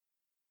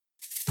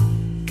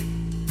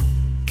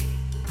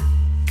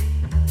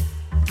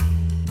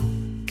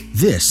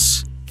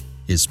This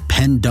is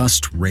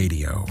Pendust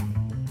Radio.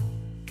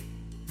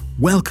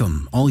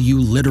 Welcome, all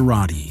you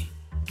literati,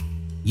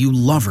 you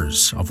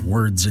lovers of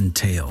words and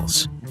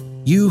tales,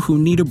 you who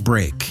need a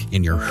break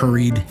in your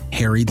hurried,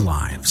 harried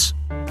lives.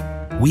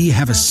 We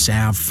have a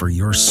salve for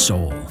your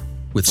soul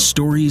with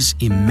stories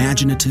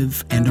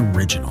imaginative and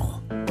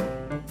original.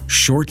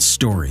 Short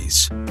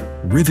stories,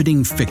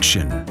 riveting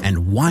fiction,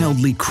 and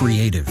wildly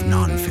creative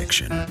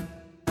nonfiction.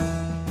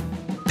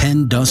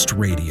 Pendust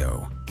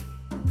Radio.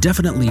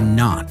 Definitely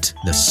not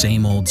the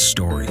same old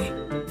story.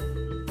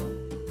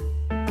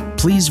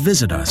 Please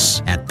visit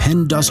us at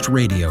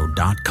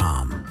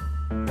pendustradio.com.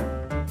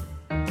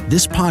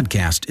 This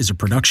podcast is a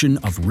production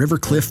of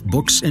Rivercliff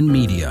Books and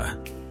Media.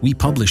 We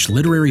publish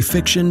literary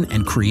fiction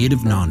and creative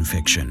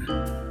nonfiction.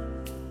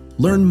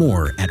 Learn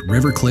more at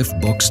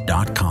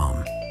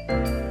rivercliffbooks.com.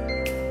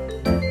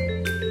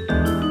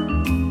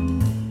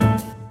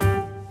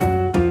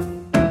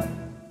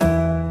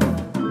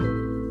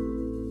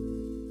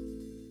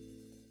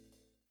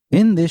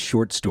 In this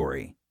short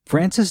story,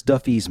 Francis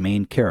Duffy's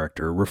main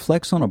character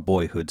reflects on a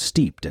boyhood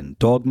steeped in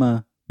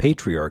dogma,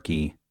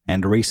 patriarchy,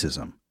 and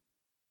racism.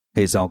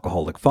 His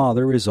alcoholic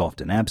father is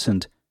often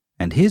absent,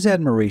 and his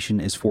admiration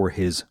is for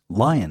his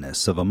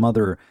lioness of a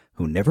mother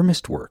who never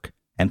missed work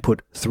and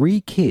put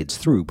 3 kids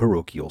through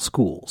parochial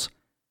schools,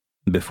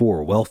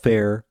 before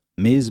welfare,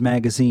 Ms.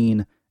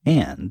 Magazine,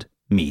 and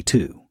Me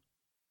Too.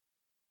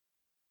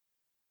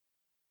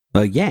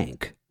 A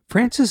Yank,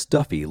 Francis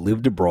Duffy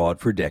lived abroad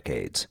for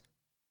decades.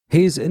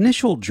 His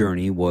initial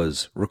journey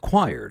was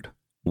required,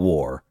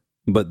 war,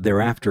 but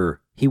thereafter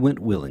he went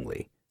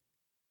willingly.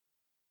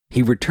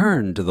 He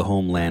returned to the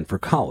homeland for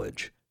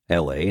college,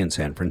 LA and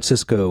San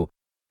Francisco,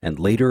 and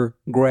later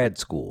grad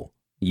school,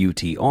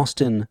 UT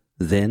Austin,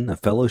 then a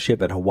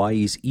fellowship at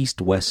Hawaii's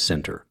East-West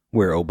Center,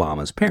 where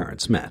Obama's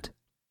parents met.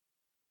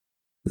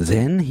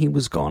 Then he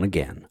was gone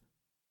again.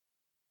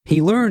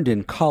 He learned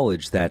in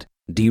college that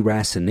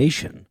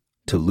deracination,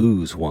 to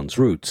lose one's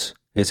roots,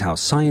 is how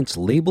science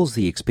labels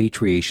the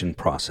expatriation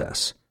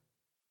process.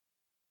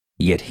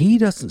 Yet he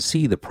doesn't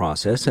see the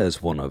process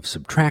as one of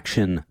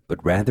subtraction,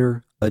 but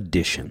rather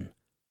addition.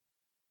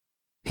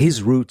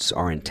 His roots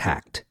are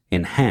intact,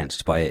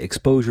 enhanced by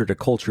exposure to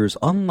cultures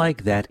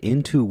unlike that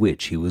into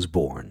which he was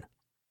born.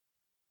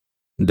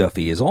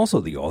 Duffy is also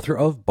the author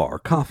of Bar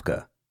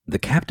Kafka, the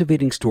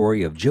captivating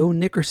story of Joe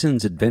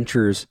Nickerson's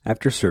adventures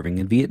after serving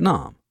in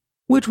Vietnam,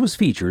 which was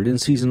featured in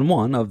Season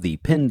 1 of the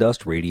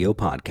Pendust Radio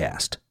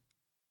podcast.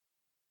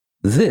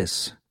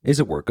 This is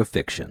a work of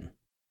fiction.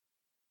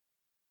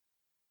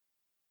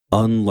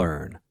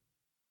 Unlearn.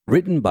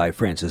 Written by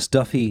Francis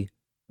Duffy.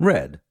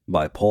 Read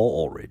by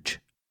Paul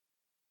Ulrich.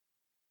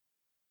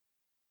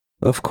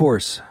 Of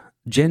course,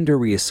 gender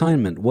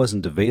reassignment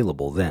wasn't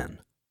available then.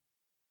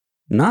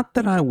 Not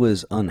that I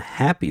was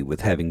unhappy with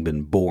having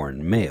been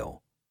born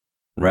male.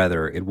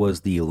 Rather, it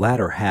was the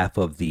latter half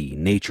of the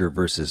nature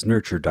versus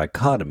nurture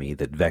dichotomy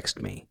that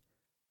vexed me.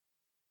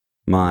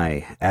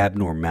 My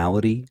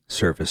abnormality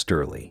surfaced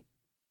early.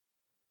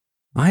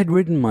 I had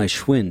ridden my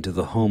Schwinn to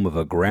the home of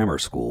a grammar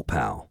school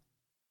pal.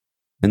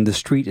 In the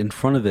street in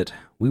front of it,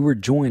 we were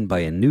joined by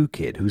a new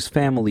kid whose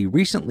family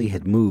recently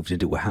had moved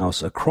into a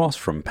house across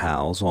from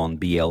Pal's on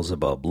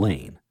Beelzebub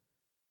Lane.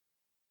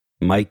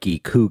 Mikey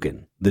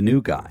Coogan, the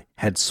new guy,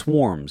 had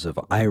swarms of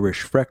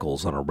Irish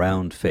freckles on a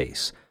round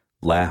face,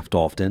 laughed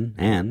often,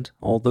 and,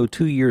 although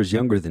 2 years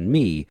younger than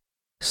me,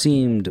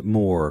 seemed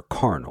more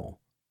carnal.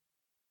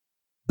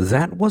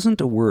 That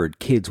wasn't a word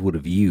kids would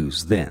have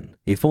used then,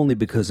 if only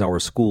because our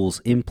school's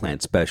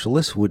implant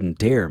specialists wouldn't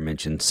dare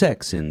mention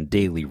sex in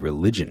daily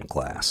religion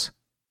class.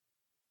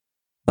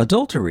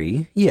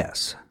 Adultery,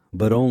 yes,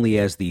 but only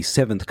as the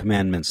 7th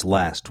commandment's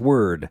last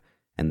word,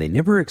 and they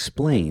never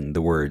explained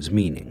the word's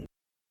meaning.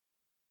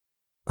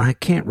 I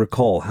can't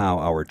recall how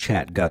our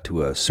chat got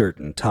to a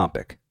certain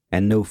topic,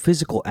 and no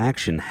physical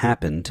action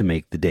happened to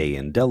make the day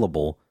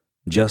indelible,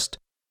 just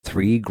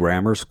 3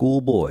 grammar school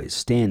boys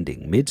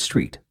standing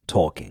mid-street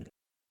talking.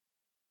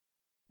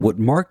 What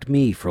marked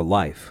me for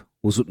life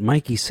was what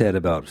Mikey said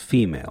about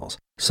females,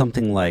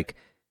 something like,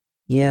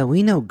 "Yeah,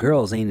 we know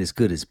girls ain't as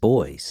good as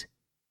boys."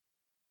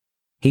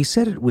 He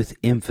said it with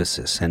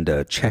emphasis and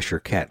a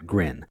Cheshire cat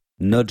grin,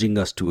 nudging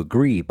us to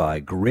agree by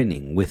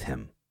grinning with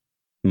him.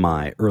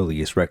 My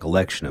earliest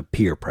recollection of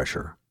peer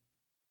pressure.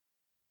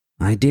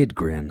 I did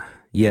grin,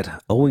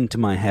 yet owing to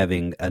my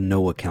having a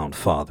no-account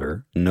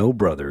father, no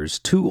brothers,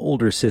 2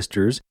 older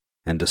sisters,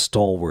 and a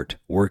stalwart,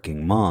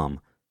 working mom,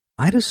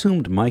 I'd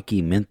assumed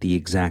Mikey meant the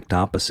exact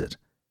opposite.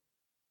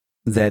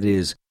 That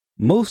is,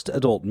 most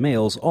adult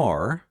males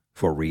are,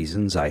 for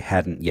reasons I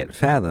hadn't yet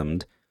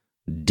fathomed,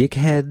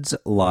 dickheads,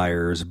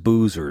 liars,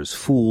 boozers,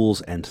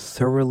 fools, and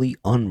thoroughly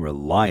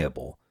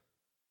unreliable,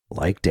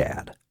 like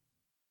Dad.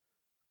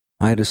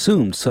 I had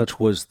assumed such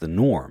was the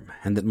norm,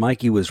 and that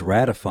Mikey was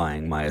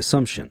ratifying my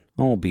assumption,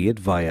 albeit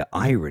via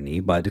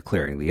irony by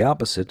declaring the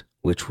opposite,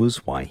 which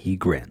was why he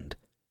grinned.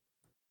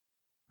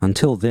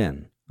 Until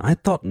then, I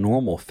thought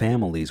normal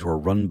families were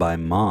run by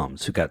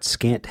moms who got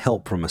scant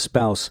help from a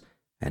spouse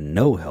and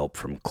no help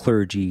from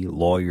clergy,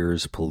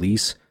 lawyers,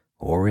 police,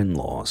 or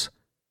in-laws.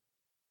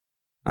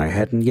 I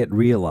hadn't yet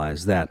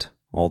realized that,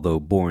 although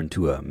born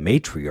to a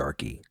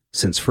matriarchy,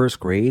 since first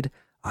grade,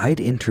 I'd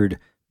entered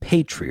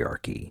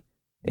patriarchy,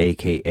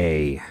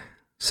 aka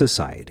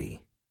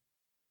society.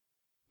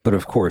 But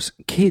of course,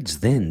 kids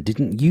then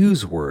didn't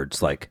use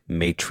words like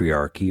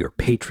matriarchy or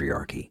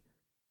patriarchy.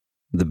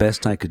 The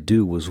best I could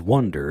do was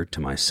wonder to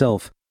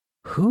myself,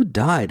 who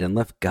died and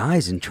left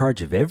guys in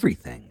charge of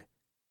everything?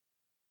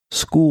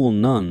 School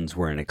nuns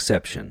were an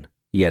exception,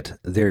 yet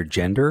their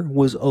gender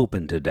was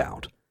open to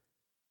doubt.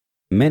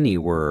 Many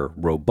were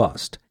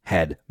robust,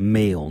 had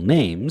male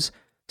names,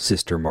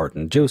 Sister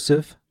Martin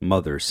Joseph,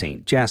 Mother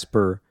St.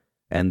 Jasper,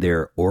 and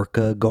their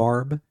orca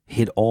garb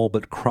hid all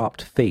but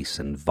cropped face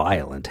and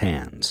violent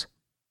hands.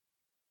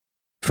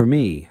 For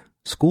me,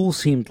 school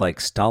seemed like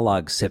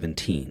Stalag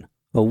 17,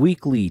 a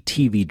weekly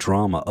TV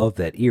drama of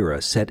that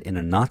era set in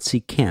a Nazi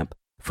camp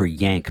for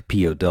Yank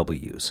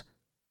POWs.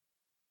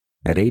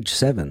 At age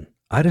 7,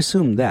 I'd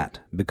assumed that,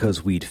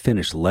 because we'd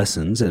finished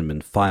lessons and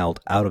been filed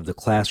out of the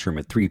classroom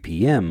at 3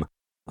 p.m.,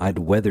 I'd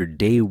weathered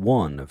day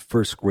 1 of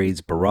first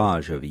grade's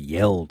barrage of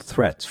yelled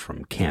threats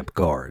from camp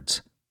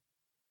guards.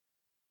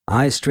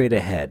 Eyes straight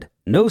ahead,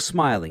 no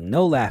smiling,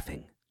 no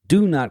laughing.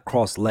 Do not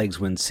cross legs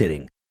when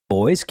sitting.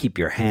 Boys, keep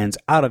your hands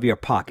out of your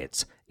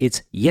pockets.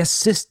 It's yes,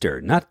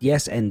 sister, not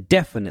yes, and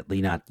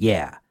definitely not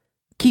yeah.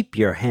 Keep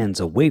your hands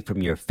away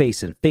from your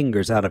face and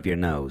fingers out of your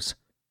nose.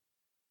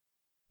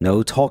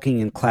 No talking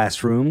in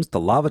classrooms, the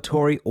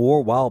lavatory,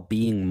 or while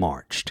being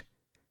marched.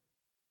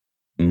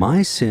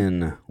 My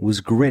sin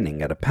was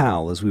grinning at a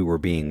pal as we were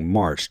being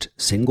marched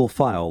single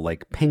file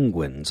like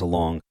penguins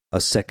along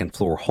a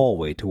second-floor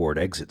hallway toward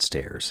exit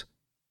stairs.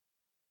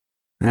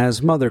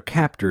 As Mother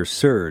Captor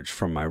surged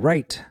from my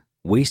right,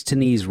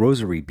 waist-to-knees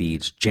rosary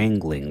beads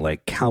jangling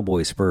like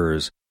cowboy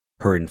spurs,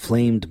 her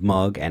inflamed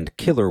mug and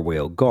killer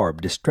whale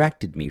garb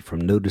distracted me from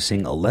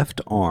noticing a left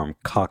arm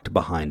cocked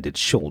behind its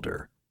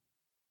shoulder.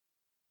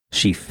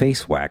 She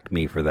face-whacked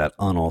me for that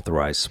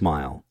unauthorized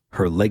smile,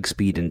 her leg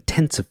speed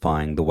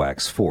intensifying the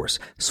whack's force,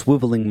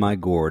 swiveling my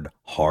gourd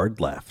hard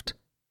left.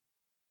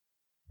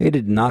 It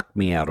had knocked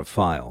me out of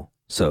file,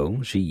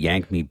 so she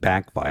yanked me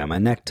back via my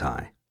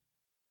necktie.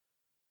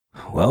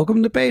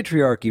 Welcome to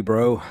patriarchy,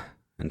 bro,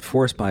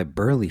 enforced by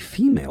burly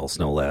females,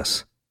 no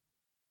less.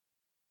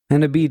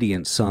 An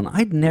obedient son,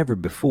 I'd never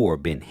before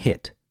been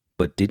hit,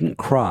 but didn't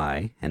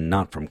cry, and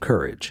not from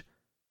courage.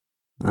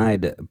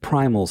 I'd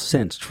primal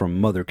sensed from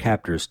Mother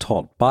Captor's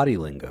taught body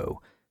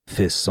lingo,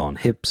 fists on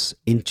hips,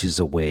 inches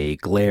away,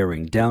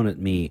 glaring down at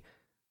me,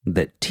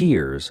 that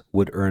tears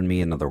would earn me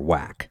another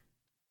whack.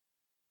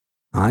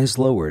 Eyes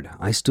lowered,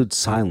 I stood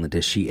silent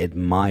as she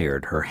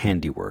admired her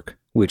handiwork,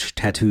 which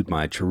tattooed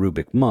my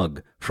cherubic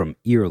mug from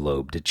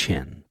earlobe to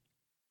chin.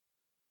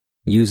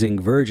 Using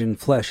virgin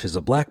flesh as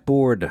a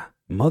blackboard,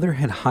 Mother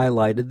had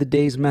highlighted the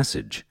day's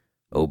message: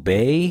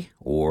 obey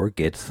or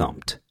get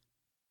thumped.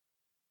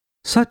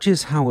 Such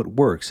is how it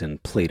works in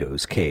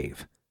Plato's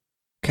cave.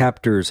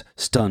 Captors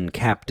stun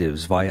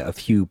captives via a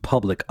few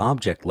public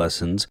object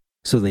lessons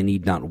so they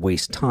need not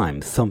waste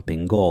time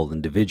thumping Gaul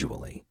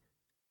individually.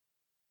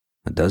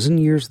 A dozen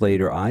years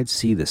later, I'd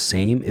see the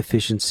same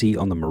efficiency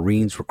on the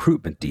Marines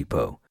recruitment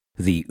depot,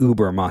 the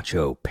uber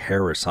macho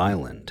Paris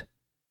Island.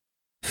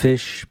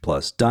 Fish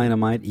plus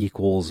dynamite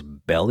equals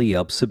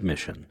belly-up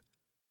submission.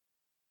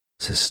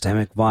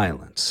 Systemic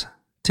violence,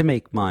 to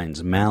make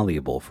minds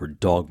malleable for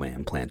dogma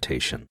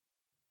implantation.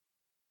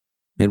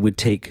 It would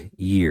take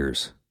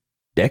years,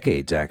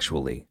 decades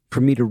actually, for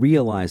me to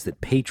realize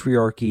that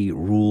patriarchy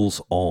rules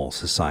all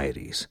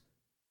societies.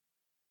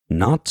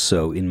 Not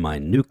so in my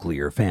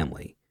nuclear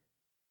family.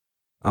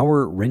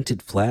 Our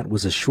rented flat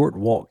was a short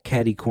walk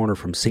catty-corner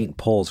from St.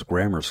 Paul's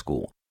Grammar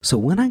School, so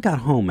when I got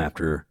home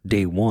after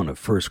day 1 of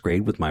first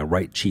grade with my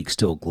right cheek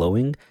still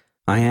glowing,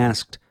 I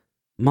asked,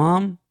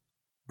 "Mom,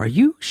 are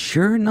you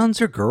sure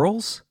nuns are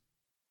girls?"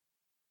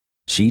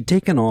 She'd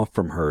taken off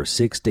from her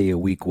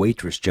 6-day-a-week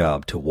waitress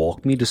job to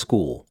walk me to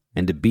school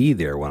and to be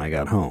there when I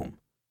got home.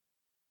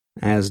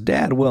 As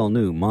Dad well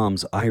knew,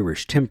 Mom's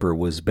Irish temper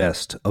was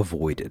best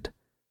avoided.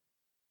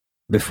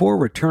 Before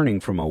returning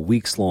from a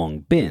weeks-long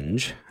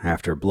binge,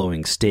 after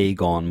blowing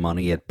stay-gone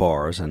money at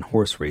bars and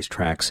horse race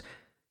tracks,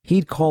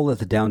 he'd call at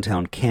the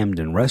downtown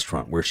Camden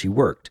restaurant where she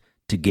worked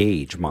to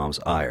gauge Mom's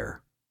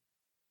ire.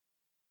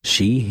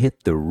 She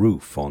hit the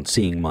roof on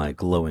seeing my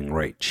glowing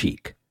right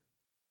cheek.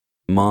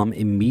 Mom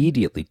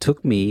immediately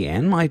took me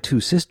and my 2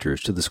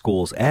 sisters to the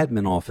school's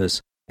admin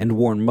office and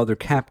warned Mother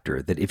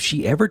Captor that if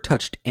she ever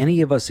touched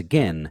any of us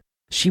again,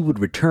 she would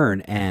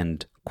return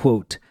and,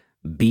 quote,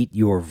 beat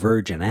your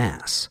virgin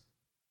ass.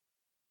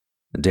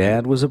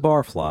 Dad was a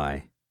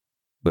barfly,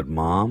 but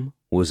Mom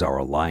was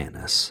our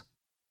lioness.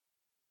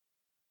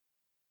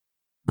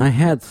 I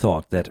had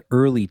thought that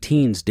early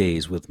teens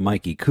days with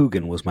Mikey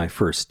Coogan was my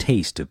first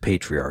taste of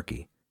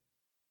patriarchy.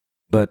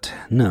 But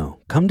no,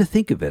 come to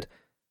think of it,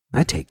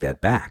 I take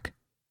that back.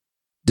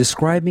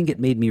 Describing it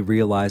made me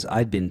realize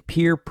I'd been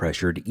peer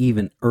pressured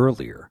even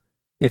earlier,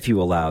 if you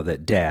allow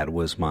that Dad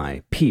was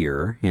my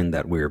peer and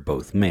that we're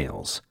both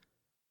males.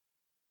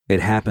 It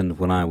happened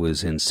when I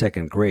was in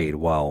second grade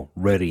while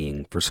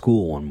readying for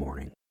school one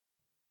morning.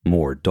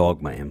 More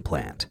dogma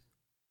implant.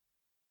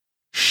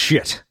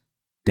 "Shit,"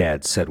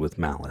 Dad said with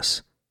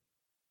malice.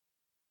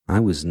 I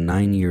was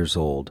 9 years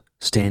old,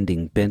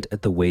 standing bent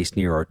at the waist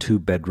near our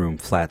 2-bedroom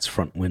flat's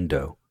front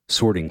window,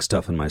 sorting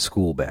stuff in my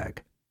school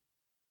bag.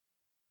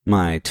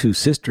 My 2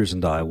 sisters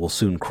and I will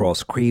soon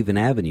cross Craven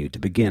Avenue to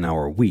begin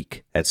our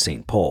week at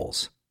St.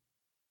 Paul's.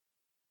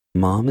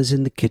 Mom is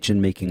in the kitchen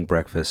making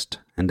breakfast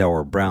and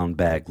our brown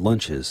bag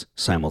lunches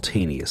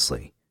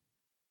simultaneously.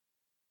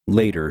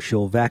 Later,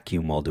 she'll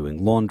vacuum while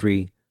doing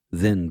laundry,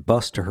 then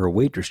bust to her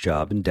waitress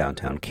job in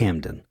downtown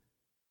Camden.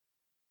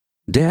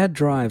 Dad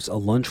drives a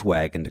lunch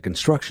wagon to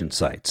construction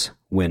sites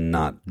when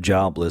not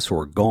jobless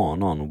or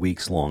gone on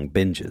weeks-long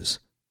binges.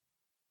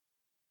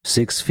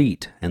 6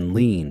 feet and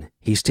lean,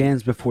 he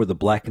stands before the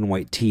black and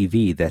white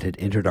TV that had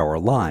entered our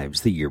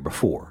lives the year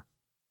before.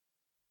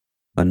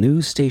 A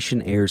news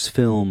station airs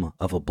film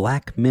of a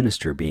black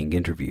minister being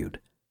interviewed.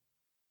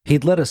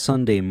 He'd led a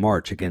Sunday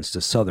march against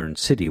a southern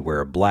city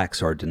where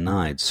blacks are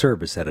denied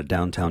service at a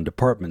downtown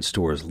department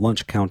store's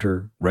lunch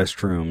counter,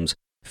 restrooms,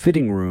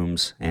 fitting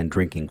rooms, and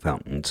drinking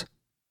fountains.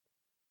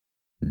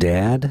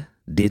 Dad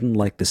didn't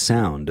like the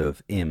sound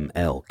of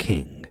M.L.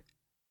 King.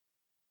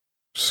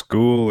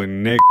 "School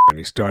and nigger, and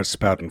he starts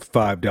spouting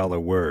 $5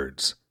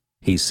 words,"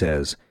 he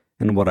says,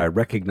 in what I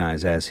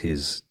recognize as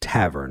his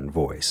tavern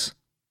voice.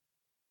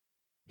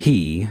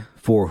 He,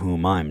 for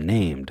whom I'm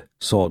named,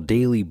 saw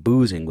daily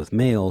boozing with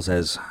males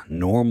as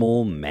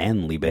normal,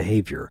 manly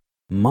behavior,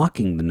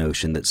 mocking the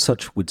notion that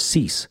such would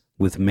cease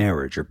with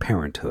marriage or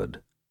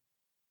parenthood.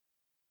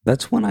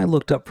 That's when I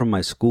looked up from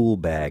my school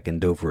bag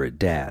and over at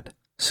Dad,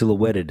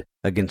 silhouetted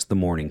against the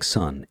morning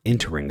sun,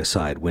 entering a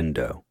side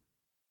window.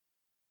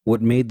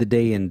 What made the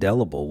day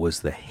indelible was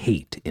the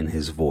hate in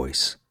his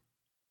voice.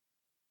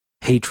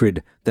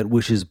 Hatred that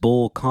wishes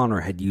Bull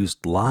Connor had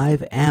used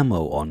live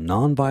ammo on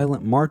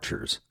nonviolent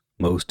marchers,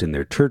 most in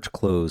their church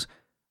clothes,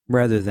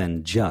 rather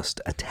than just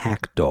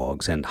attack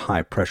dogs and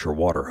high-pressure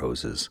water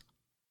hoses.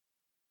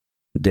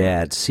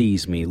 Dad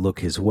sees me look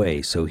his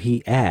way, so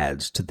he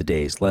adds to the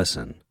day's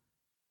lesson.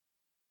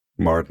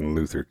 "Martin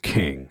Luther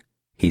King,"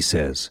 he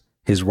says,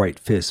 his right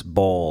fist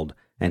balled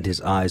and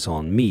his eyes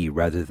on me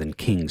rather than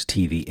King's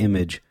TV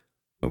image,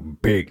 "a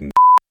big n***."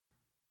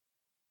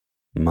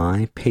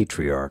 My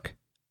patriarch,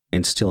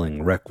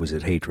 instilling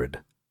requisite hatred.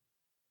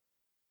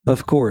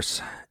 Of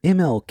course,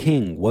 M.L.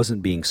 King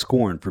wasn't being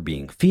scorned for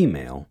being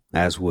female,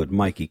 as would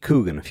Mikey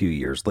Coogan a few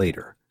years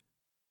later.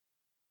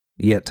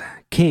 Yet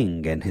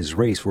King and his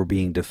race were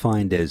being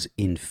defined as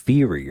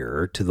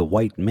inferior to the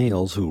white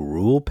males who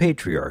rule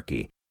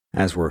patriarchy,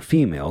 as were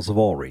females of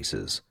all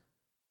races.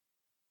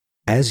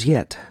 As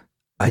yet,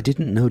 I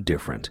didn't know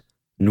different,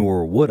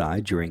 nor would I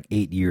during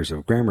 8 years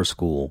of grammar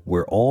school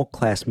where all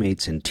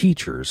classmates and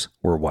teachers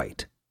were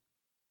white.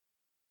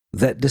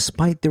 That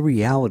despite the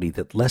reality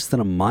that less than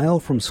a mile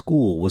from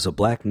school was a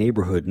black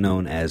neighborhood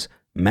known as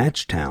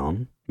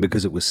Matchtown,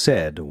 because it was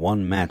said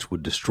one match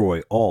would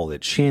destroy all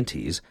its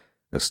shanties,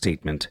 a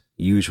statement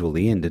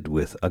usually ended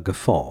with a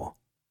guffaw.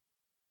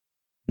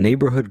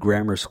 Neighborhood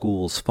grammar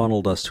schools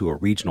funneled us to a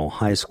regional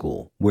high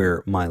school,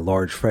 where my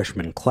large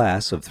freshman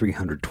class of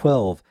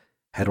 312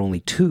 had only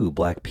 2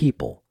 black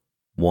people,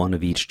 1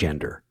 of each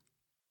gender.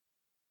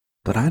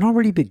 But I'd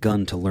already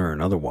begun to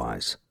learn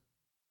otherwise.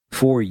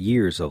 4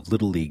 years of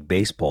Little League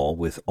baseball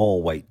with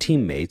all-white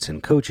teammates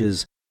and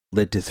coaches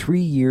led to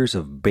 3 years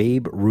of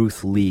Babe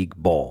Ruth League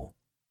ball,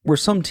 where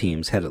some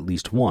teams had at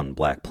least 1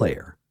 black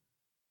player.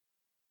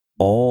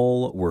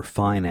 All were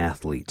fine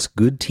athletes,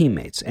 good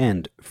teammates,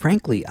 and,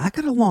 frankly, I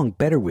got along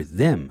better with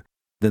them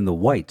than the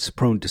whites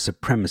prone to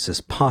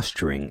supremacist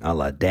posturing a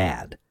la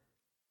Dad.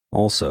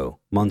 Also,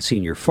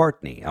 Monsignor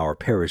Fartney, our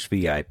parish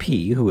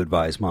VIP, who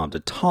advised Mom to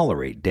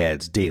tolerate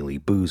Dad's daily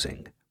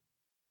boozing.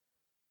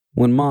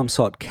 When Mom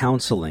sought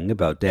counseling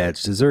about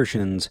Dad's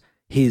desertions,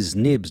 his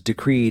nibs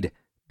decreed,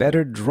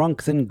 "Better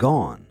drunk than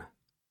gone."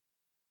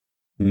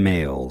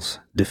 Males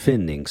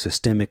defending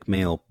systemic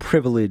male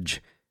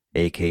privilege,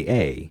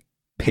 a.k.a.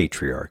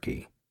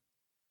 patriarchy.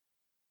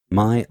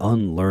 My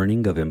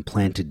unlearning of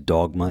implanted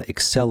dogma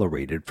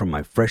accelerated from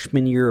my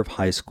freshman year of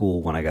high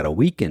school when I got a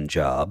weekend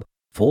job,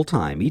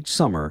 full-time each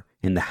summer,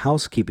 in the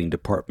housekeeping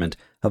department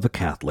of a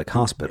Catholic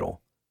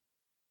hospital.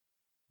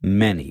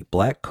 Many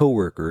black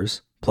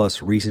co-workers,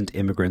 plus recent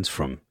immigrants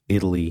from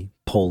Italy,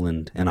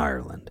 Poland, and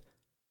Ireland.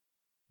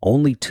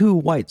 Only 2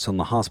 whites on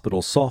the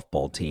hospital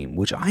softball team,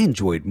 which I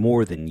enjoyed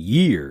more than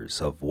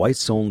years of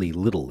whites-only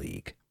Little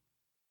League.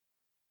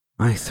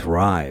 I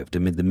thrived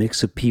amid the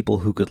mix of people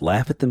who could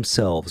laugh at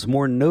themselves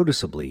more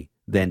noticeably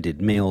than did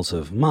males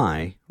of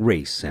my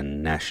race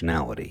and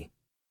nationality.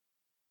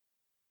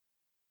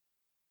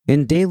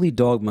 In daily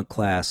dogma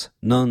class,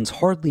 nuns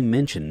hardly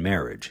mentioned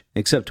marriage,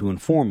 except to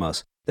inform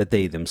us that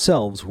they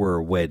themselves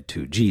were wed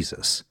to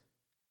Jesus.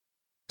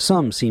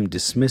 Some seemed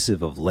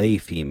dismissive of lay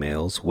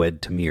females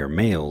wed to mere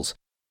males,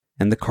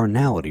 and the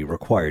carnality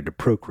required to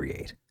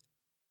procreate.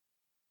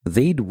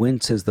 They'd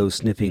wince as though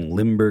sniffing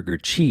Limburger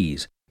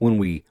cheese when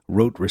we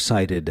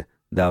recited,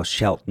 "Thou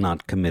shalt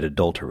not commit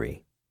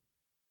adultery."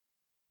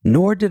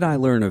 Nor did I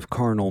learn of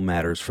carnal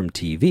matters from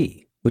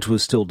TV, which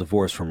was still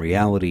divorced from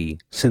reality,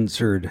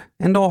 censored,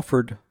 and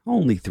offered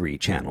only 3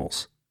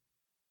 channels.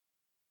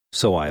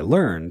 So I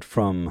learned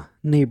from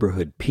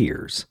neighborhood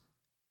peers.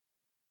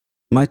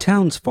 My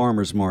town's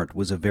farmer's mart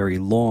was a very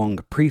long,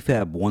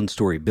 prefab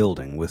 1-story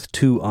building with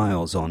 2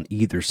 aisles on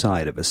either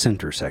side of a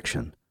center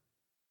section.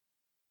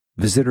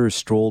 Visitors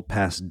strolled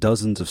past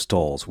dozens of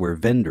stalls where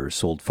vendors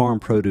sold farm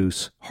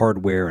produce,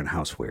 hardware, and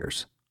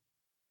housewares.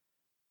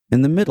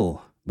 In the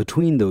middle,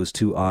 between those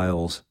 2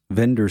 aisles,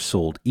 vendors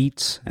sold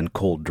eats and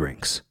cold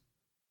drinks.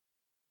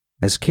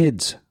 As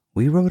kids,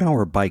 we rode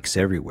our bikes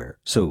everywhere,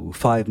 so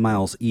 5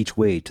 miles each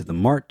way to the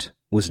mart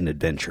was an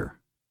adventure.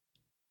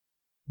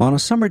 On a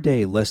summer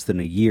day less than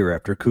a year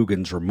after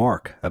Coogan's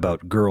remark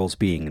about girls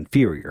being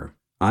inferior,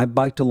 I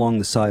biked along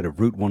the side of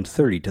Route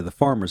 130 to the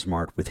farmer's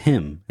mart with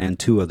him and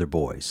 2 other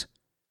boys.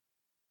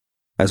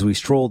 As we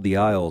strolled the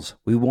aisles,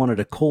 we wanted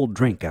a cold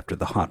drink after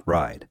the hot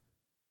ride.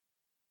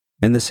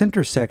 In the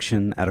center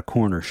section at a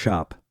corner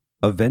shop,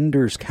 a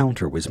vendor's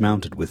counter was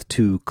mounted with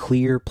 2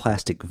 clear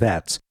plastic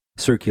vats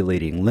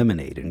circulating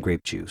lemonade and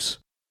grape juice.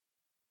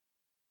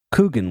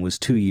 Coogan was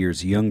 2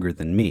 years younger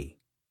than me,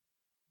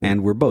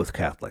 and we're both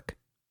Catholic.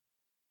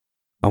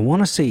 I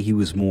want to say he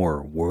was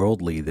more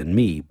worldly than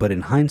me, but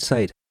in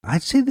hindsight,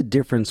 I'd say the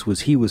difference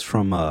was he was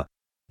from a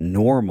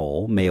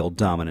normal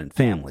male-dominant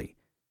family,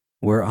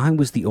 where I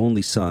was the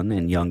only son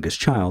and youngest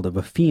child of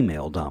a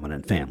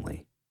female-dominant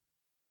family.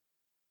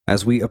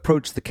 As we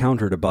approach the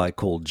counter to buy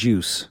cold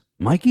juice,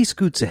 Mikey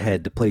scoots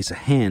ahead to place a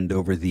hand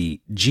over the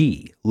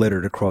G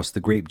littered across the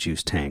grape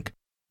juice tank,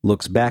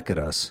 looks back at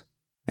us,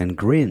 and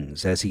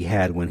grins as he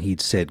had when he'd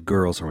said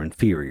girls are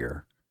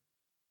inferior.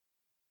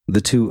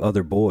 The 2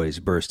 other boys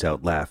burst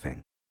out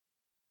laughing.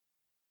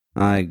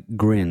 I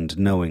grinned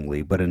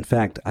knowingly, but in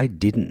fact I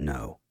didn't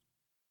know.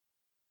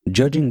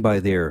 Judging by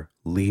their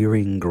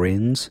leering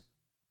grins,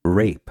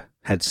 rape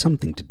had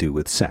something to do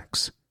with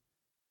sex.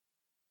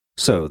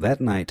 So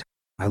that night,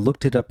 I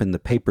looked it up in the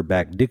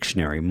paperback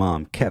dictionary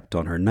Mom kept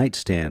on her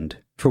nightstand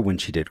for when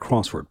she did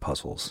crossword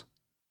puzzles.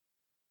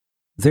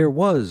 There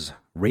was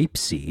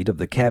rapeseed of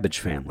the cabbage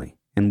family,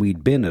 and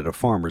we'd been at a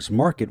farmer's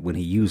market when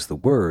he used the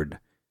word.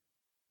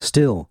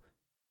 Still,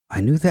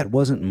 I knew that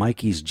wasn't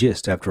Mikey's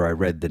gist after I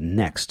read the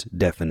next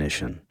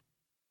definition.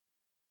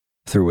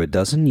 Through a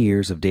dozen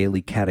years of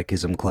daily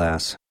catechism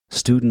class,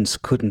 students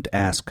couldn't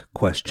ask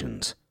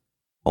questions.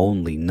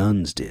 Only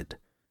nuns did.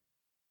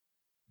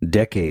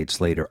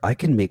 Decades later, I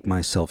can make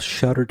myself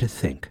shudder to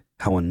think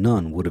how a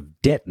nun would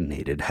have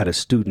detonated had a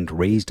student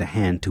raised a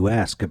hand to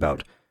ask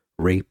about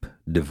rape,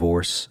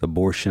 divorce,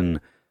 abortion,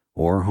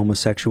 or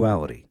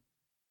homosexuality.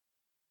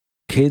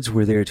 Kids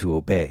were there to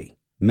obey,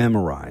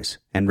 memorize,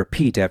 and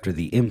repeat after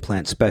the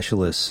implant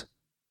specialists,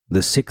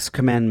 "The 6th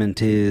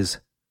commandment is,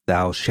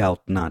 thou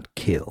shalt not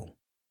kill."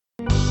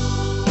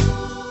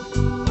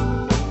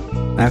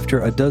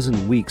 After a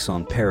dozen weeks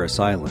on Parris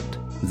Island,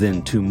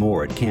 then 2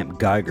 more at Camp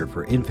Geiger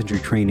for infantry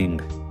training,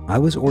 I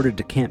was ordered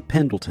to Camp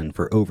Pendleton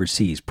for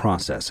overseas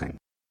processing.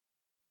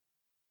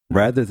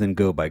 Rather than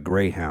go by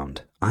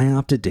Greyhound, I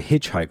opted to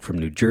hitchhike from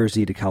New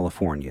Jersey to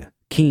California,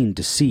 keen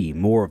to see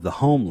more of the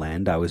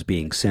homeland I was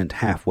being sent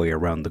halfway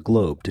around the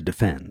globe to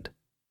defend.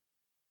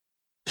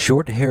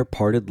 Short hair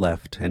parted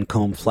left and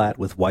combed flat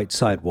with white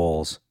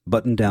sidewalls,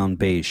 button-down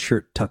beige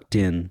shirt tucked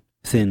in,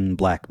 thin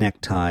black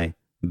necktie,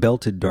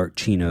 belted dark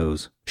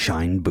chinos,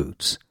 shine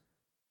boots.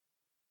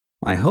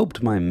 I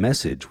hoped my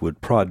message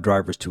would prod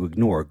drivers to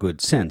ignore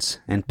good sense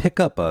and pick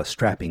up a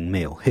strapping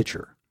male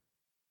hitcher.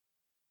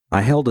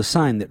 I held a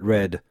sign that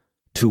read,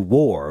 "To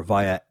war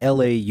via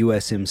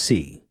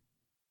LAUSMC."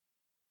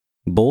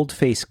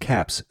 Bold-faced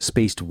caps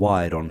spaced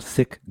wide on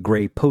thick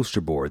gray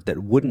poster board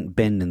that wouldn't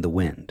bend in the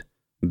wind,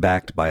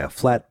 backed by a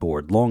flat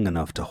board long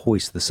enough to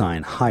hoist the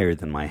sign higher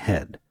than my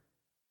head.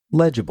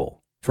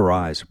 Legible for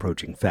eyes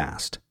approaching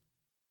fast.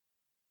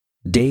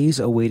 Days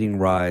awaiting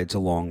rides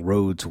along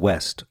roads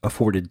west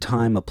afforded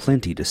time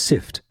aplenty to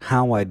sift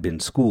how I'd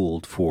been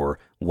schooled for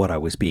what I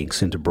was being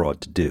sent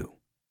abroad to do.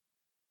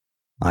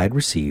 I'd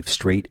received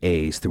straight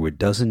A's through a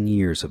dozen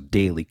years of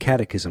daily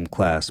catechism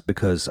class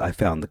because I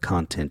found the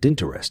content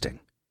interesting.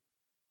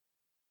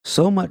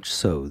 So much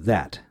so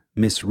that,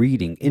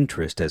 misreading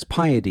interest as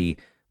piety,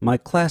 my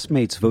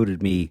classmates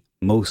voted me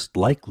most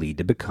likely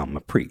to become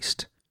a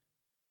priest.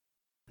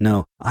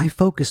 No, I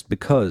focused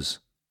because,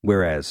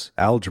 whereas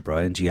algebra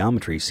and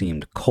geometry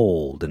seemed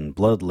cold and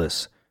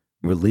bloodless,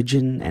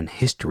 religion and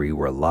history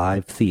were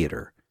live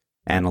theater,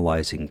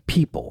 analyzing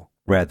people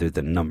rather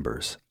than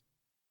numbers.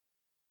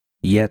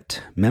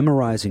 Yet,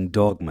 memorizing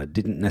dogma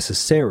didn't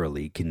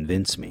necessarily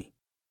convince me.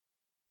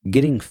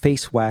 Getting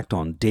face-whacked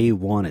on day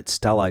 1 at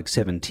Stalag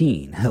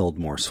 17 held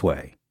more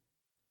sway.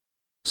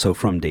 So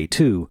from day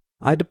 2,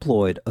 I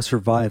deployed a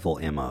survival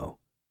MO.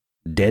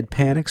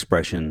 Deadpan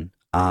expression,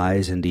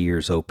 eyes and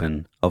ears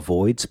open,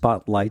 avoid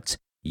spotlights,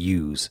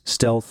 use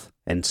stealth,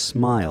 and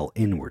smile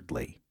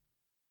inwardly.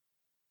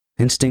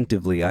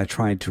 Instinctively, I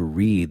tried to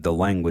read the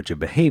language of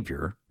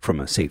behavior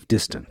from a safe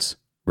distance,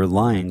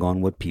 relying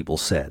on what people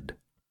said.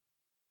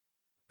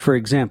 For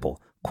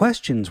example,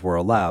 questions were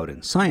allowed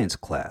in science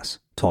class,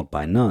 taught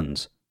by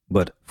nuns,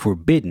 but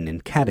forbidden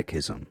in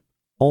catechism,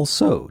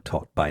 also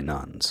taught by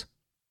nuns.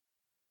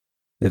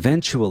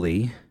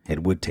 Eventually,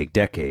 it would take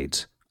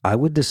decades, I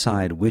would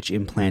decide which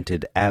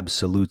implanted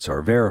absolutes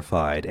are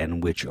verified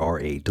and which are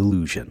a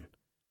delusion.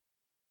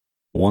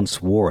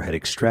 Once war had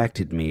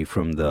extracted me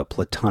from the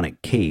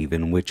Platonic cave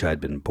in which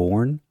I'd been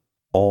born,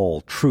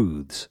 all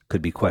truths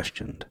could be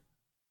questioned.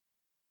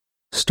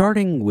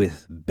 Starting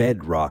with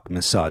bedrock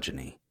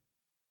misogyny.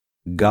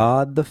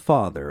 God the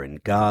Father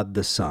and God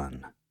the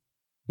Son,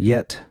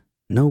 yet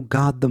no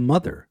God the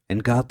Mother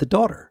and God the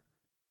Daughter.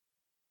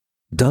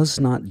 Does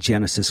not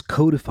Genesis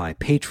codify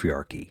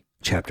patriarchy,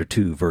 chapter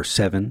 2, verse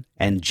 7,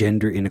 and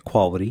gender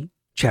inequality,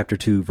 chapter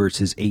 2,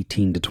 verses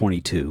 18 to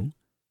 22?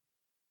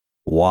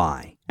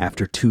 Why,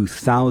 after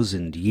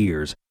 2,000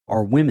 years,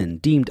 are women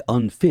deemed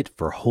unfit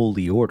for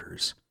holy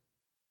orders?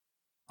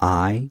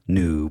 I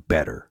knew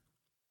better.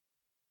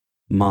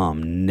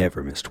 Mom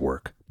never missed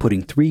work,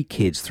 putting 3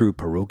 kids through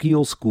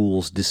parochial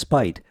schools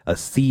despite a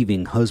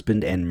thieving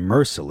husband and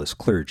merciless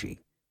clergy.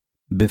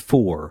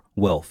 Before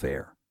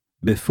welfare.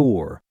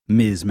 Before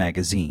Ms.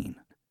 Magazine.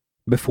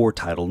 Before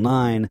Title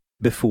IX.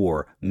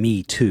 Before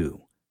Me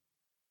Too.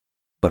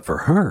 But for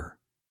her,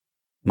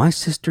 my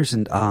sisters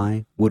and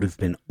I would have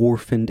been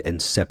orphaned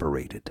and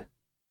separated.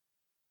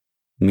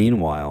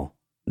 Meanwhile,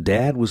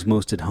 Dad was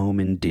most at home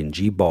in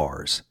dingy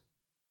bars,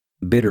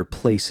 bitter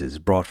places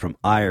brought from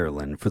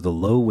Ireland for the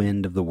low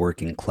end of the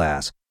working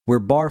class, where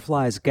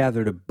barflies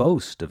gather to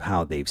boast of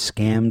how they've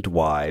scammed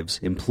wives,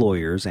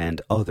 employers,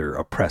 and other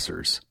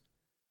oppressors.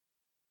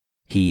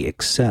 He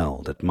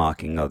excelled at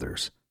mocking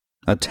others,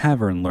 a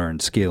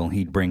tavern-learned skill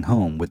he'd bring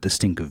home with the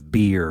stink of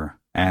beer,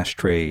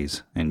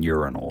 ashtrays, and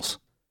urinals.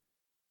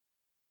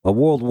 A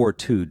World War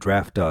II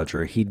draft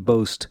dodger, he'd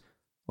boast,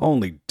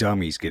 "Only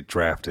dummies get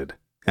drafted,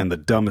 and the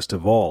dumbest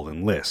of all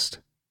enlist."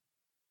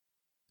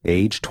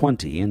 Age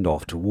 20 and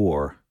off to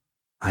war,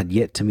 I'd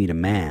yet to meet a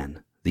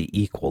man the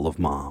equal of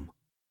Mom.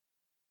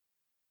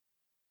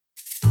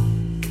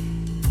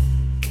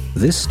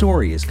 This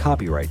story is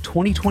copyright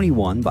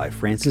 2021 by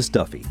Francis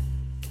Duffy.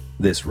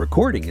 This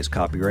recording is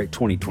copyright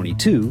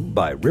 2022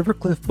 by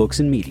Rivercliff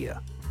Books and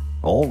Media.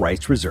 All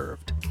rights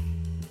reserved.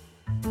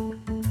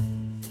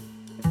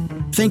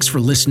 Thanks for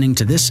listening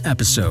to this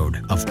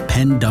episode of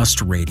Pen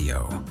Dust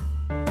Radio.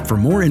 For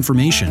more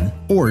information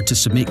or to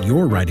submit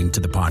your writing to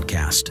the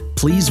podcast,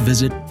 please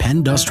visit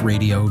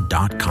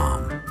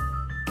pendustradio.com.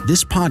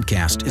 This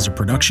podcast is a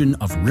production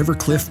of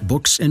Rivercliff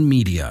Books and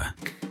Media.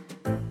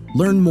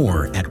 Learn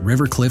more at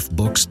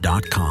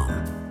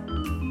rivercliffbooks.com.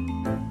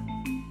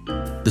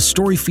 The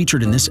story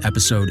featured in this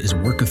episode is a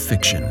work of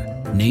fiction.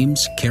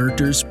 Names,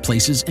 characters,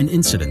 places, and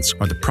incidents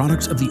are the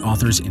products of the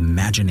author's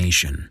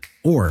imagination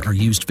or are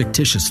used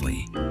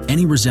fictitiously.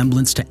 Any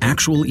resemblance to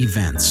actual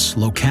events,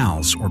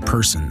 locales, or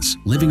persons,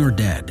 living or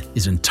dead,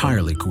 is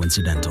entirely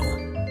coincidental.